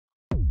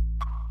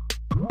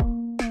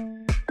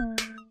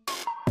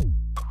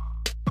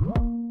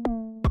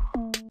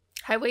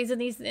Hi Ways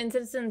and East and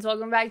citizens,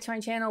 welcome back to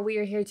my channel. We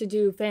are here to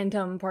do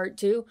Phantom Part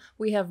 2.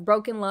 We have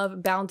Broken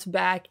Love, Bounce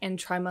Back, and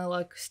Try My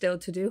Luck still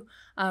to do.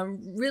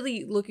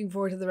 Really looking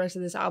forward to the rest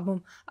of this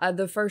album.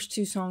 The first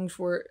two songs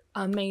were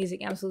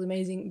amazing, absolutely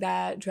amazing.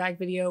 That drag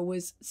video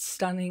was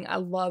stunning. I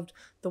loved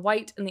the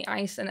white and the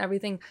ice and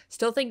everything.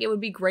 Still think it would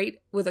be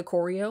great with a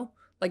choreo.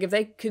 Like, if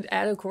they could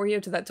add a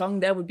choreo to that song,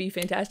 that would be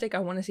fantastic. I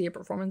want to see a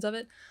performance of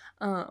it.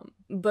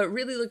 But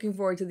really looking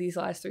forward to these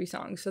last three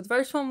songs. So the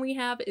first one we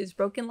have is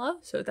Broken Love.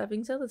 So with that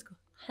being said, let's go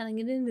ahead and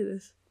get into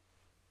this.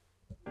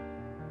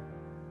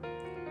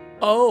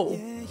 Oh.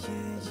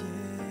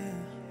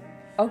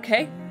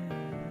 Okay.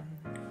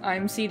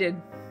 I'm seated.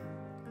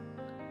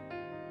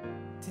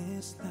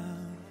 This love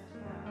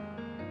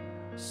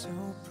so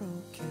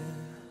broken.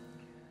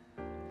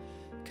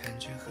 看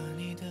着和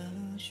你的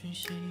讯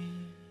息，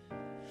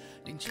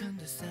凌晨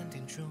的3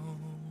点钟，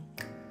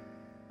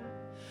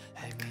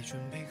还没准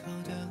备好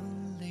的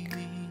黎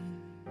明，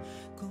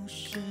故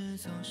事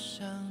走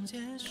上结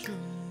束。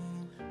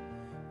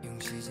用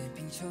时间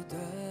拼凑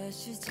的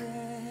世界，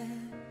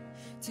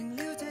停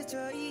留在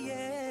这一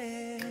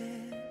页。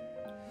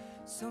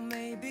So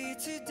maybe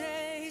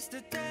today's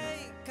the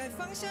day， 该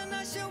放下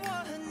那些我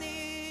和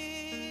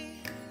你。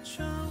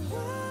窗外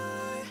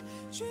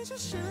却只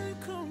是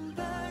空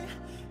白，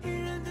依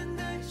然等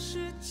待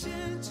时间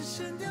只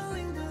剩凋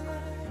零的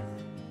爱。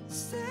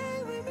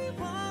Stay with me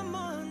one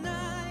more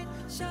night，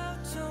 稍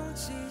纵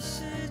即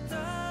逝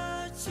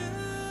的存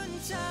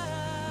在。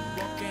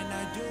What can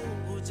I do？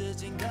 无止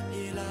境的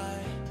依赖，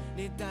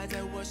你待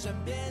在我身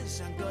边，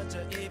像隔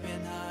着一片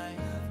海。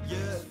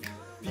Yeah。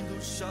拼图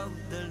上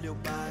的留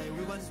白，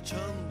未完成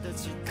的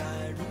期待。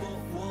如果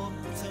我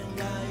不曾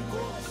来过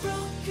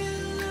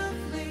 ，Broken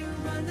love 里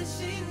乱的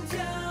心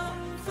跳，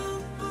放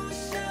不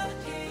下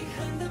遗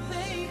憾的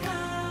美好，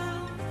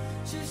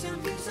只想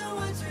拼凑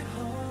完最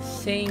后。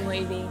Sing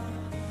WayV.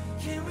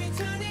 Can we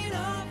turn it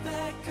all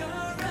back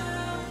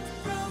around?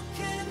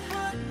 Broken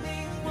heart 你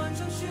万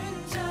种寻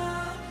找。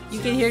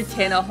 You can hear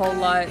Tin a whole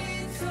lot.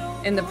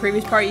 In the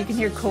previous part, you can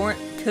hear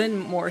Kun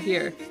more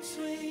here.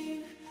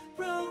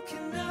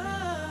 Broken love，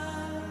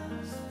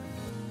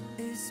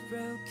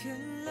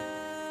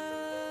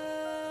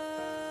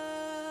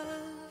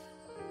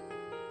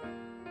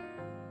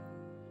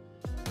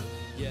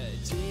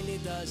 记忆里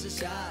的盛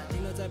夏，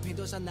停留在拼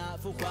图上那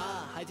幅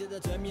画，还记得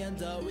最面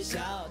的微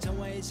笑，成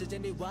为时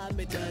间里完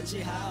美的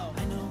记号。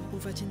I know 无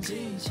法前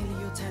进，心里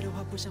有太多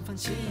话不想放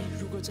弃。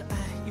如果这爱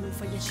已无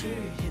法延续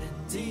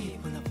 ，Hidden deep，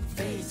 我那不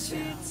飞翔。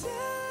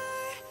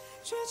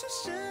却只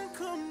剩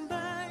空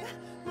白，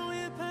梦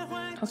也徘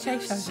徊。Okay,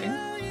 小心。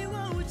一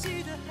望无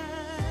际的海。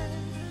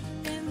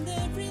And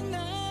every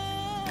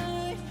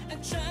night I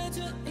try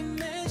to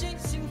imagine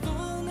幸福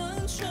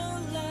能重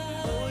来。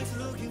Always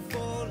looking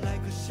for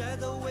like a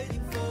shadow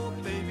waiting for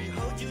baby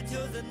hold you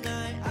till the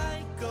night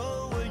I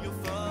go when you're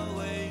far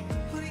away。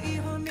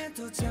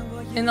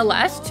 In the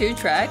last two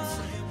tracks,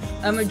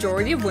 a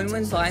majority of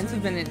Winwin's lines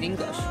have been in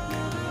English.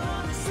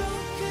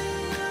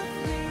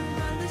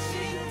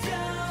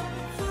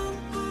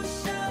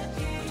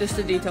 Just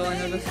a detail I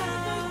noticed.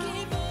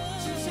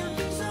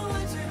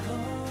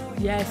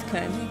 Yes,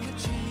 Kun.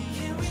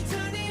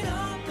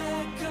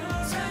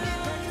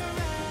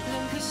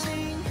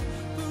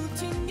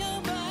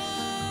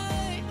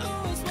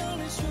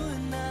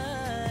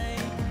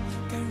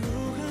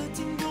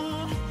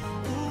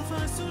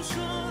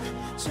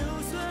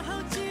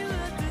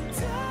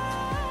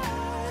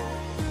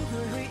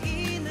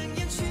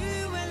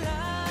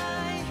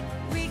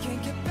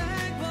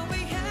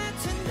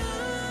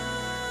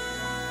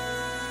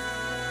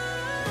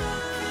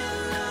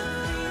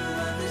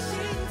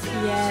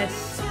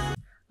 Yes.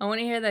 I want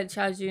to hear that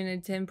Cha Jun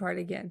and Tin part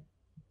again.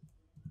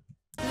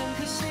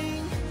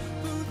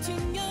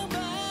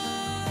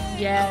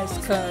 Yes,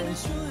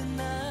 cuz.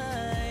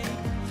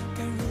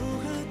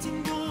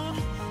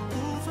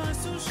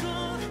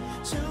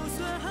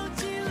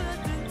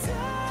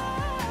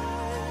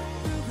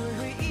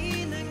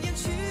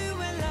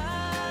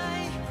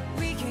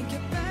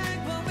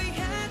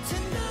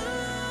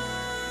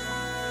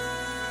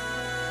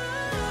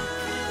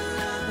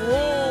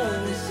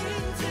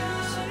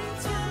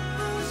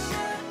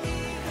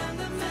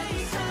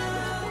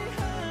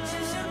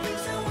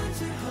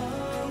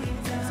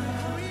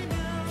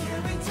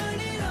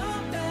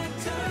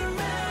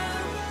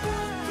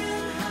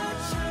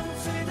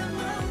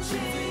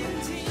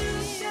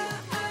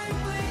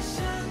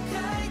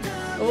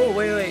 Oh,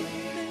 wait.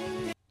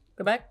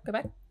 Go back. Let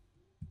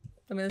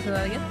me listen to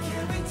that again.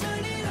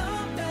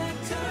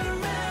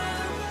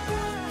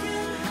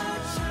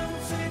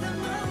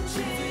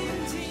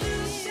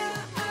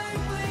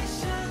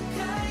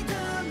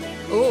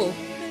 Oh.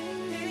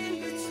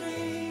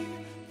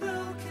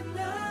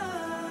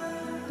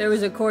 There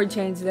was a chord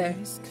change there.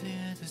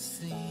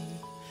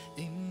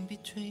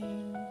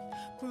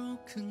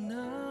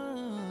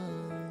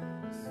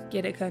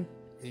 Get it, Kun.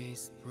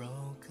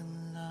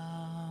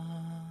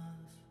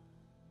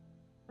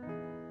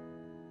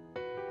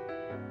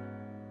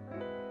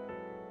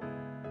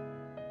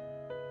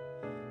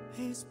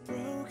 his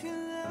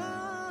broken love.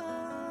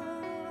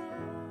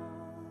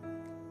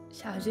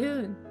 小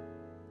俊。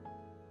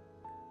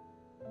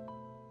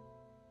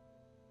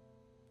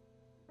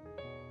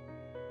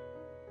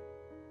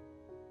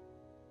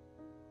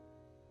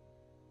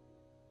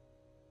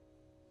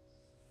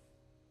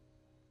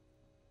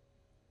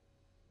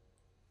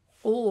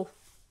Oh,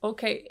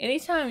 okay.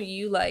 Anytime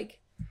you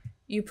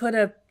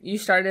you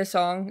start a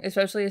song,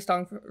 especially a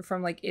song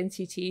from like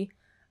NCT,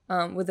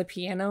 with a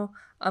piano,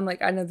 I'm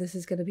like, I know this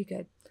is gonna be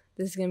good.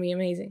 This is gonna be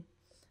amazing.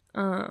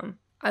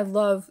 I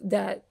love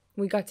that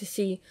we got to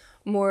see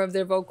more of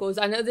their vocals.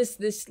 I know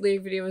this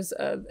lyric video was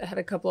had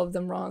a couple of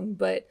them wrong,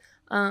 but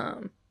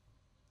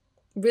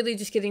really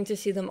just getting to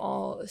see them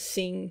all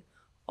sing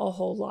a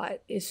whole lot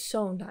is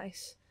so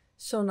nice.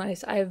 So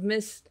nice. I have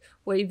missed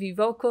WayV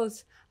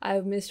vocals. I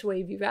have missed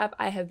WayV rap.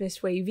 I have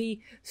missed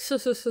WayV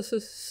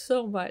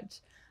so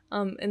much.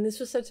 And this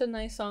was such a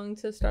nice song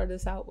to start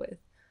us out with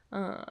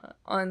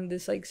on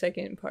this like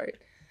second part.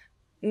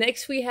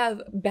 Next we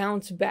have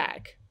Bounce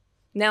Back.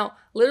 Now,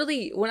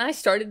 literally, when I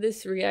started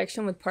this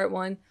reaction with part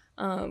 1,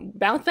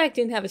 Bounce Back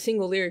didn't have a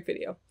single lyric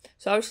video.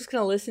 So I was just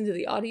going to listen to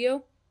the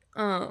audio.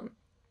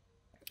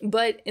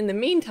 But in the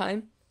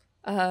meantime,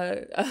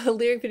 a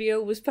lyric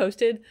video was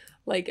posted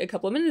like a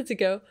couple of minutes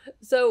ago.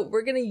 So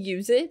we're going to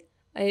use it.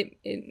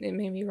 It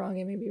may be wrong,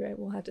 it may be right.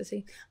 We'll have to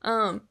see.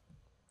 But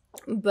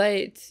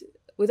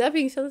with that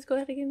being said, let's go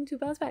ahead and get into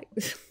Bounce Back.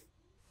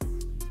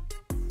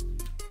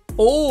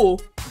 Oh!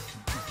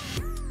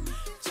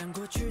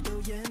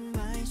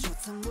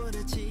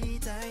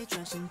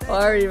 Oh, I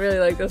already really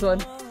like this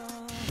one.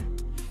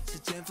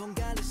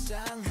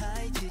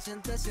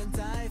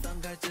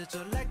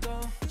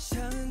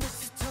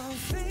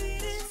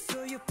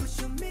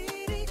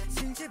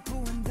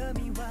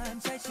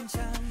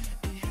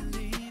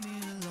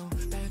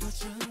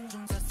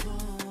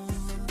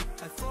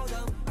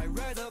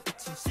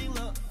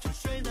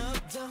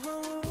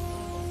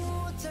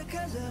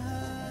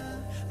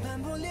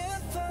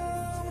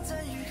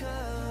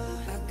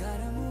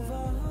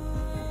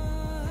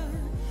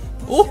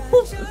 Oh,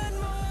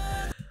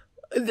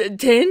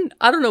 10.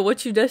 I don't know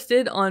what you just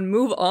did on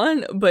Move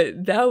On,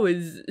 but that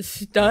was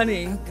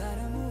stunning.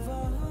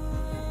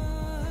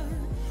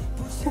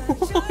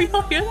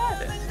 Y'all hear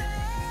that?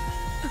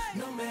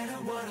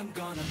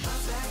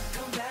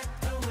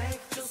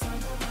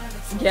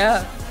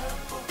 Yeah.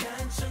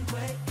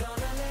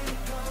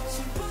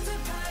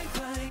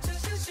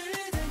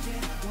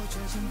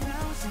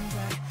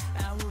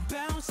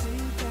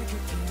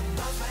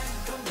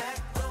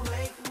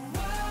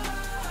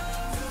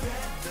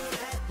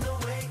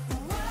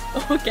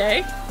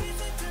 Okay.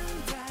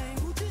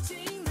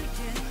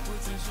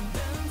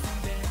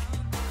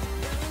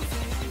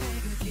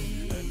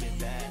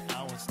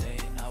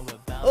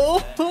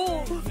 Oh.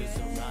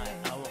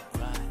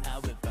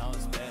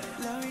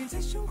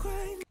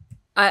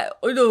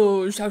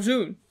 No,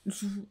 Xiaojun.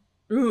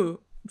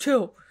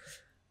 Chill.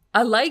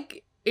 I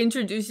like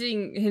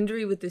introducing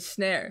Hendry with the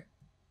snare.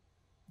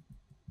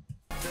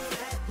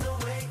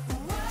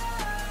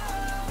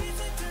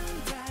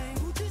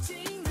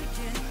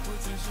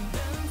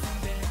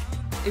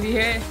 If you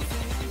hear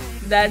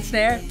that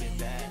snare.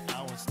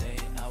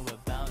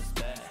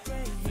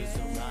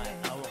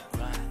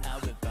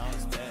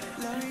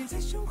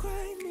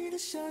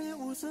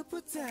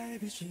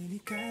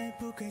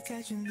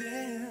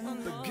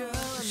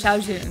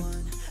 Xiaojun.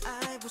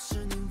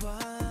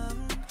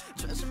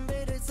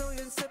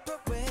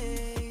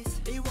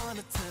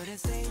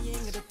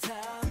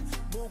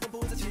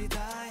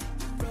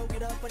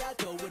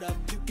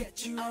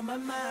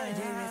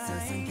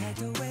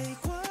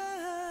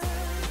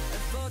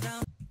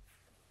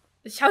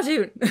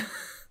 Xiaojun.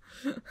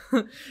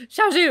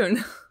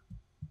 Xiaojun.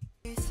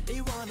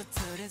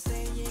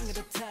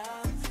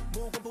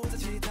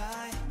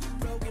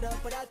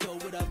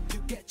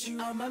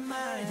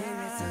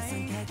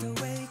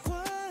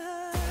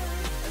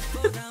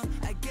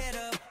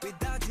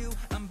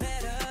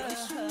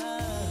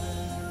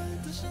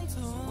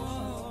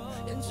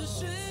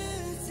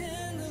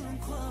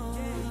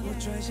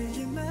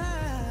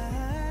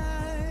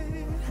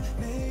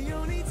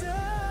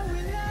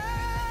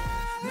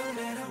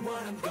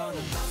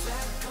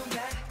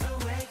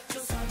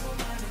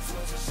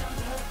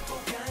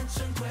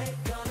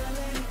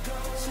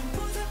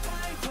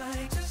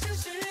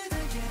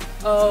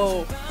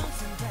 Oh,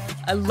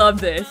 I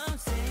love this.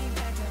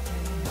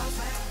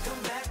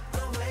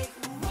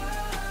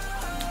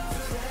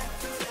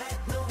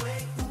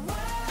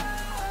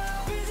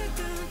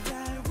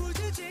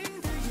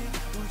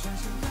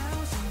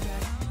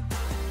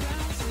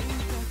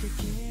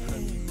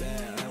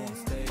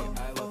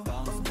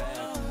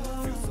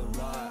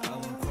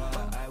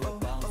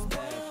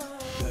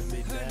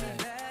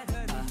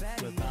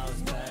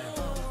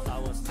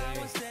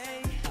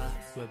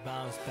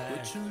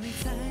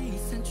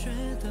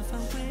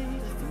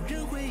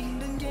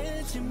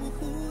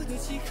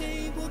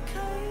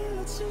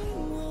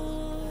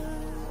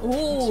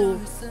 Oh,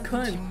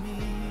 Kun.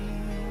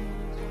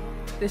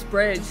 This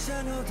bridge.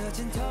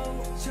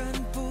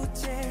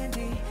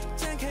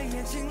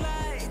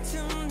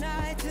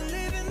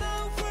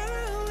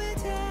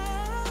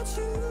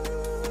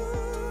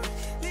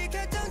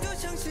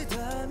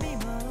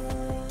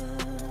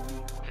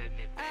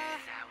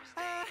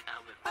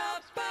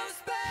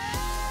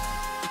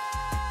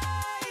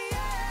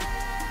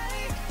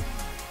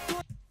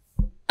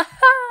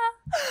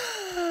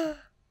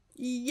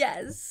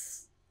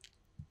 Yes.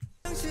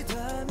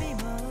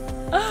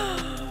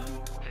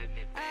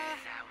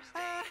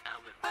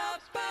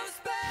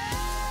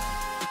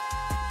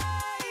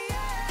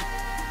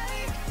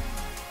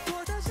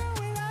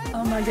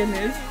 Oh my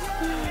goodness.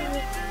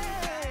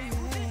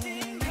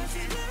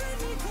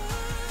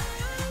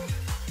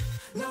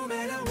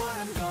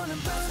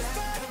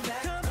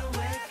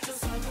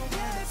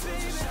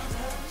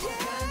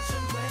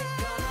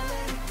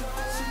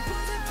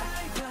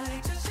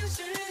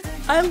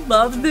 I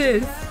love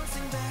this.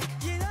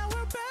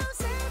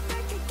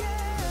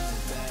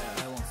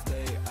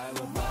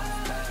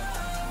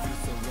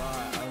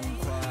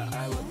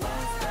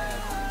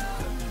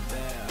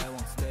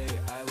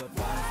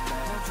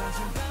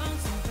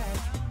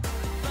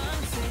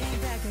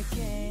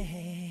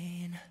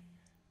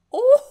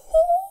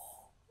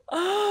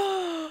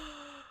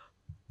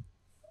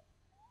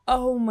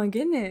 Oh my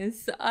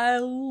goodness, I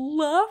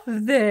love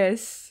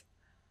this.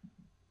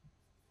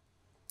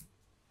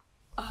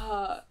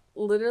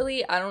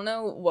 Literally, I don't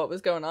know what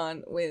was going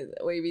on with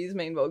WayV's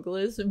main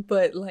vocalist,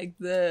 but like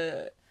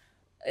it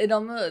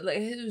almost like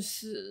it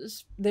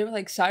was, they were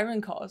like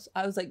siren calls.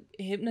 I was like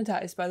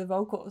hypnotized by the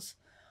vocals.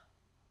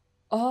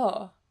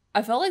 Oh,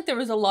 I felt like there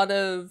was a lot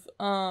of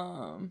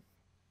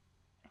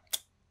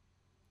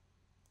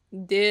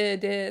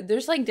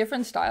there's like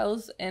different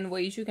styles and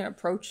ways you can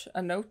approach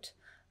a note,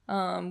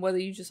 whether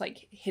you just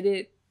like hit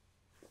it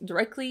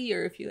directly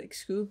or if you like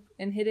scoop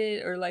and hit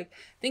it or like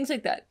things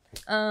like that,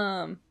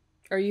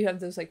 or you have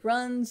those like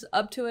runs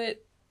up to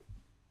it,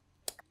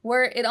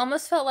 where it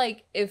almost felt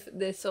like, if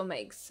this will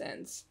make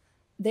sense,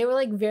 they were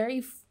like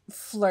very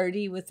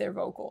flirty with their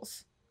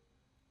vocals.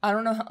 I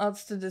don't know how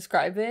else to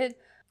describe it.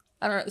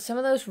 I don't know, some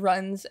of those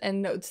runs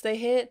and notes they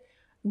hit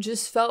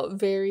just felt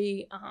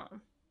very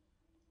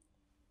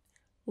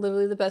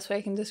literally the best way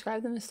I can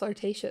describe them is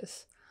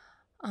flirtatious.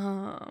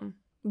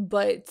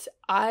 But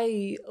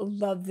I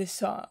love this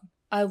song.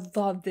 I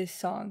love this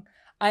song.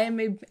 I'm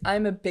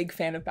a big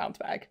fan of Bounce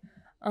Back.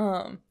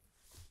 And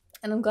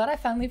I'm glad I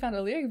finally found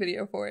a lyric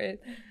video for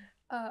it.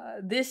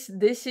 This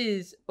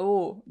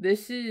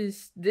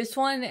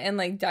one and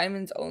like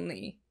Diamonds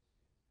Only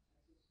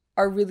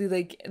are really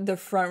like the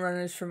front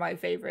runners for my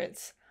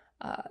favorites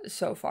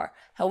so far.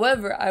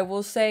 However, I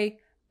will say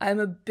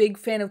I'm a big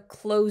fan of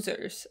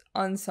closers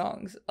on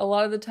songs. A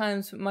lot of the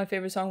times my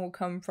favorite song will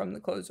come from the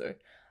closer.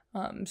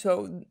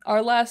 So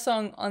our last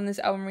song on this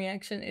album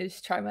reaction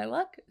is Try My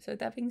Luck. So with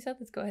that being said,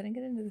 let's go ahead and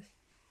get into this.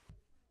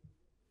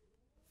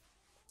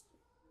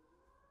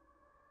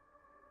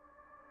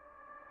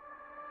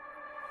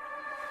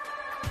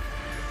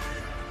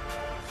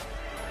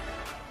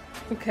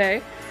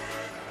 Okay.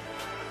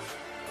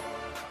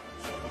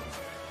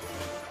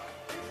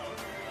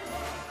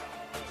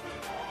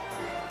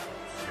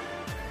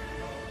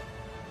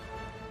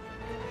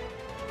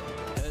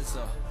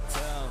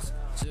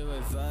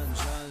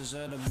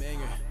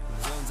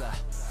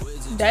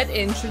 That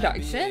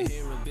introduction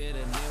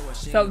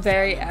felt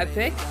very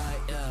epic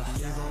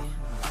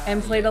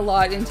and played a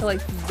lot into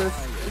like the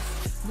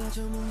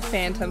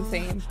Phantom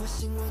theme.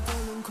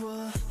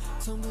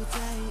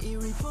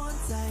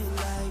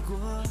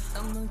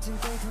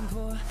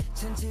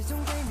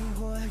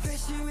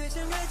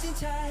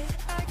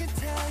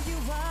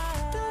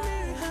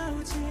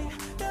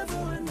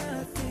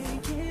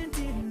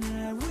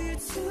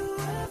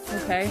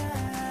 Okay.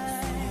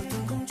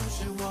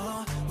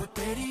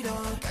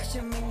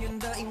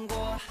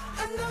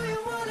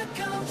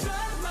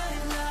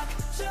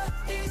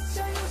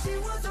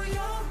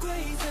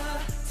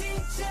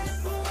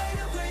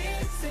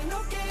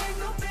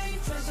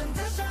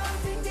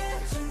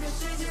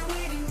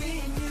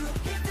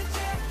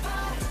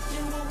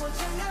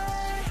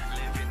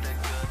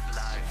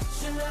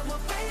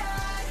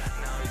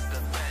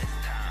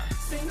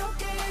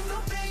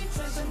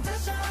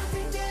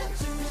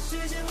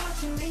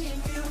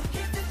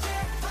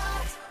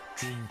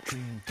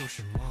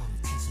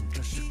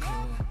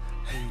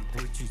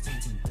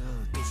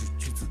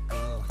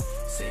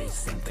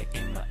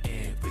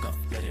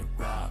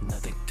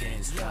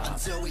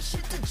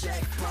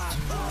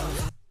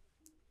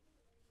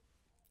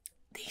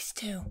 These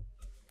two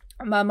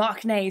are my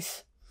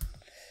Machnes,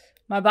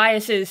 my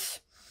biases.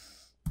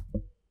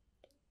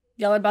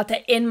 Y'all are about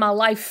to end my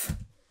life.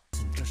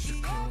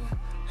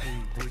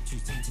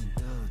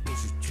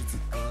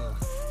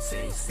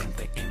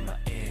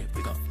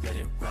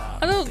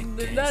 I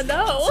don't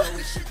know.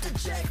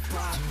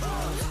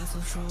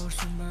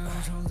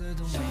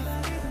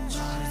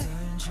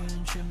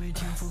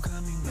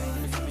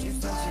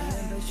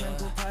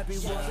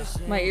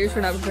 My ears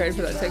were not prepared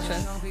for that section.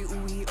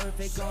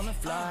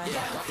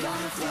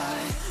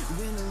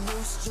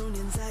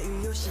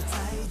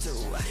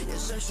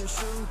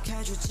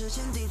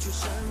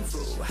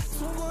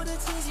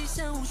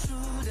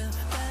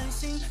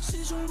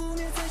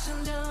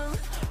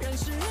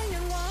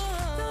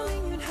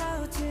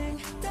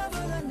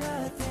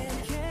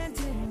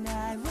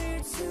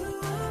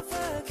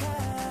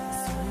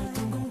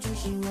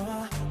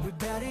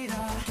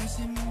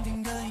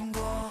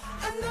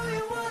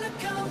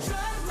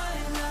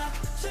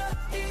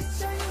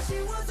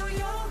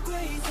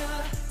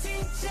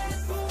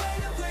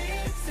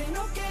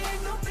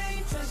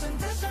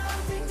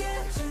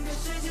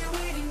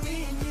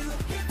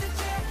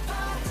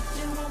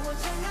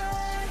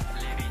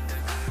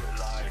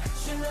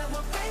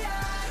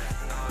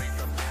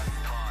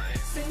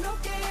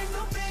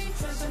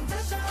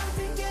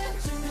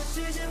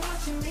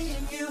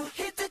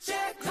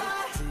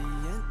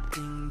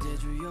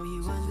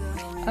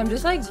 I'm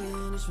just like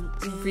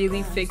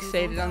really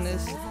fixated on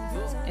this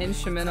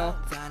instrumental.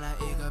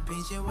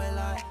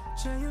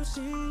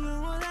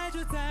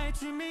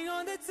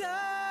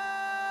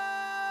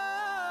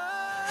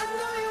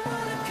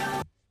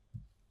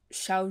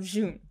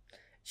 Xiaojun.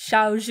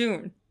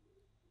 Xiaojun.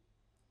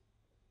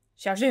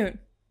 Xiaojun.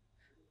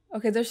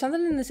 Okay, there's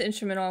something in this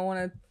instrumental I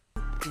want to...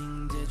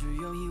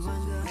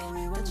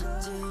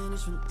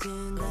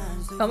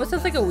 It almost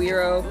sounds like a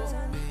Weiro.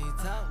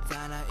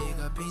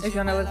 If you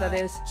don't know what that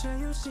is.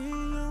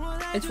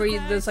 It's where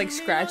you, those like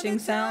scratching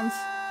sounds.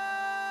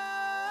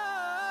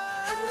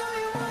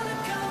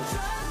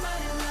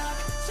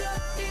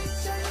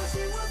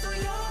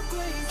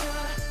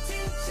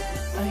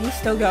 Oh, he's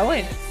still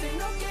going.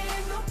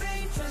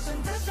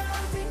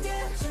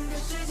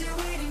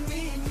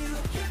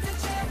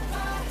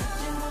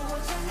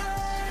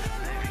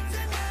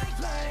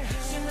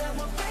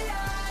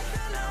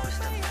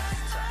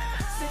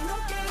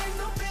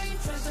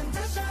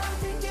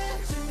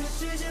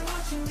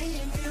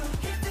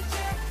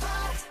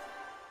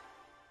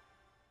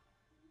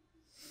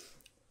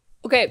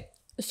 Okay,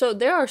 so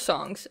there are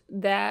songs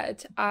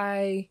that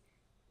I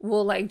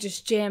will like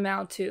just jam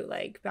out to,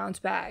 like Bounce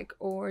Back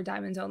or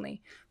Diamonds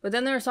Only. But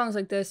then there are songs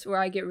like this where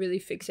I get really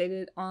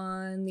fixated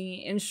on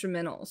the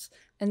instrumentals.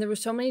 And there were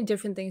so many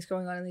different things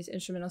going on in these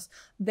instrumentals.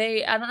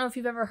 I don't know if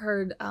you've ever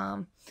heard,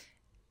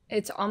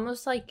 it's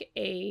almost like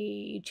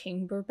a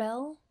chamber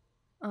bell.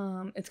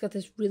 It's got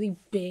this really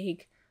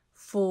big,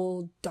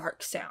 full,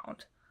 dark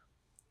sound.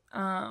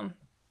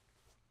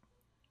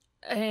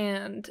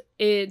 And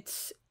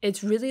it's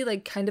really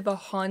like kind of a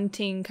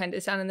haunting kind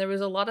of sound, and there was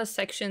a lot of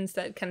sections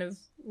that kind of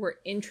were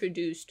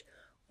introduced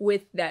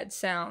with that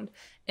sound.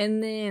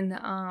 And then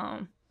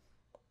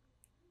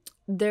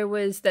there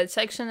was that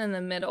section in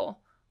the middle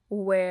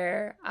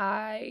where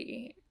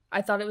I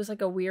thought it was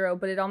like a Weiro,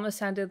 but it almost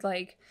sounded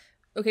like,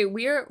 okay,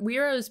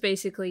 Weiros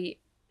basically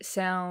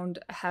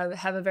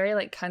have a very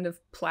like kind of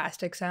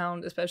plastic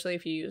sound, especially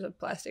if you use a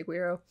plastic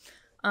Weiro.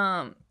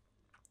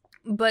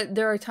 But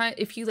there are times,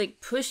 if you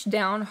like push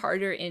down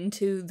harder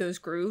into those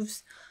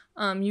grooves,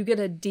 you get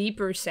a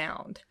deeper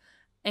sound.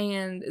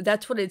 And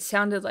that's what it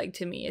sounded like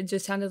to me. It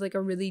just sounded like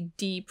a really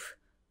deep,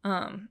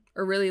 or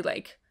really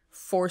like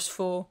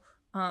forceful,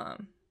 or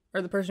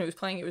the person who was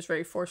playing it was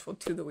very forceful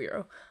to the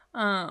Weiro.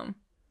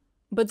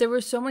 But there were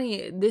so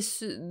many,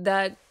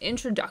 that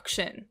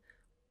introduction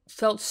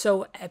felt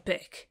so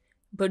epic,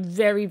 but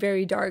very,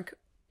 very dark.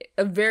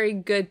 A very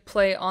good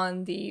play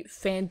on the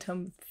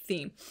Phantom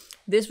theme.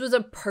 This was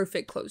a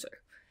perfect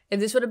closer. If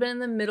this would have been in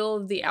the middle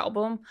of the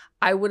album,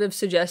 I would have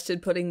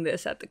suggested putting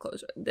this at the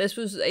closer. This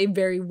was a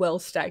very well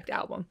stacked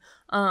album.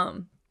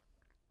 And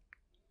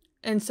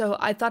so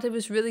I thought it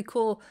was really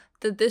cool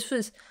that this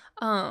was,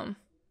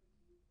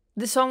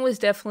 this song was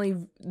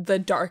definitely the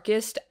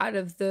darkest out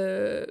of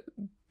the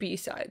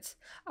B-sides.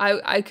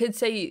 I could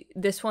say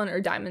this one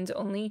or Diamonds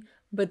Only,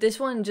 but this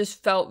one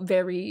just felt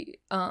very,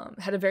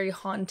 had a very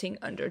haunting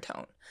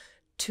undertone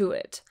to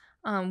it,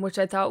 which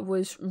I thought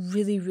was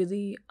really,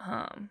 really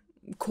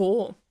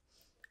cool.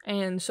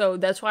 And so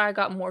that's why I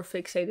got more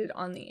fixated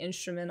on the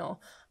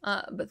instrumental.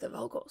 But the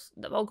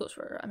vocals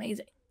were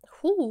amazing.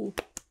 Whoo!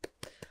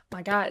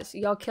 My guys,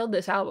 y'all killed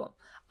this album.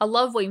 I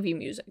love WayV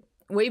music.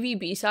 WayV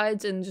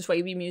B-sides and just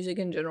WayV music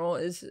in general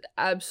is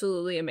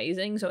absolutely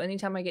amazing. So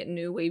anytime I get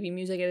new WayV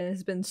music, and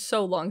it's been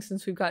so long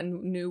since we've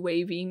gotten new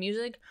WayV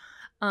music,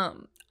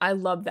 I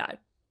love that.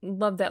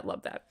 Love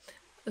that.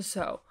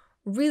 So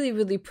really,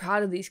 really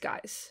proud of these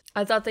guys.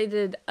 I thought they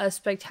did a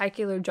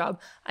spectacular job.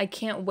 I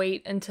can't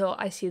wait until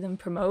I see them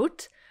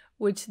promote,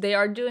 which they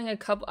are doing a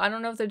couple. I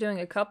don't know if they're doing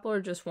a couple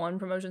or just one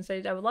promotion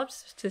stage. I would love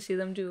to see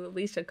them do at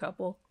least a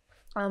couple,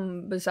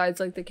 besides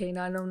like the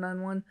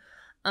K909 one.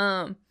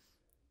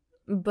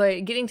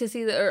 But getting to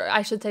see or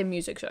I should say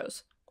music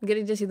shows.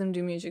 Getting to see them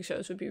do music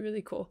shows would be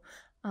really cool.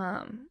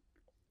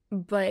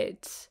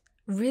 But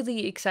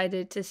really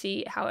excited to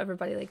see how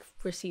everybody like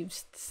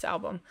receives this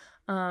album.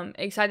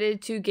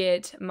 Excited to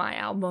get my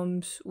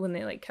albums when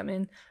they like come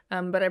in,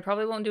 but I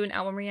probably won't do an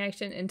album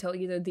reaction until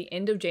either the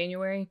end of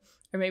January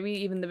or maybe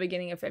even the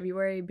beginning of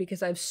February,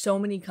 because I have so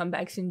many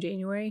comebacks in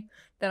January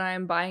that I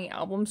am buying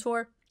albums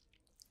for,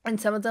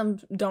 and some of them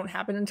don't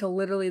happen until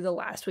literally the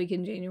last week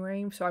in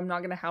January, so I'm not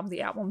going to have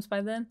the albums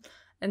by then.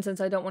 And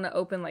since I don't want to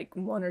open like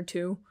one or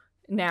two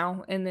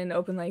now and then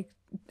open like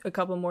a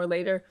couple more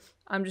later,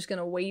 I'm just going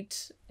to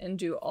wait and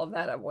do all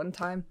that at one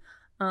time.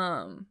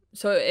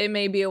 So it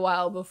may be a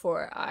while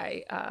before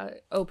I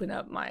open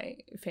up my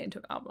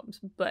Phantom albums,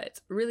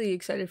 but really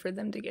excited for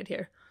them to get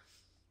here.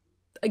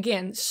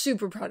 Again,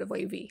 super proud of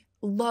WayV.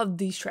 Love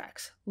these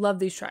tracks. Love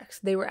these tracks.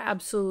 They were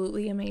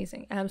absolutely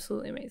amazing.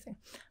 Absolutely amazing.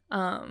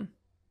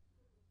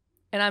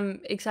 And I'm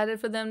excited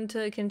for them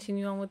to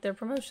continue on with their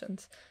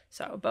promotions.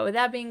 So, but with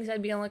that being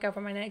said, be on the lookout for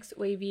my next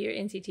WayV or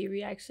NCT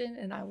reaction,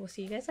 and I will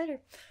see you guys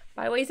later.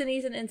 Bye, Ways and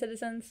E's and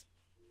citizens.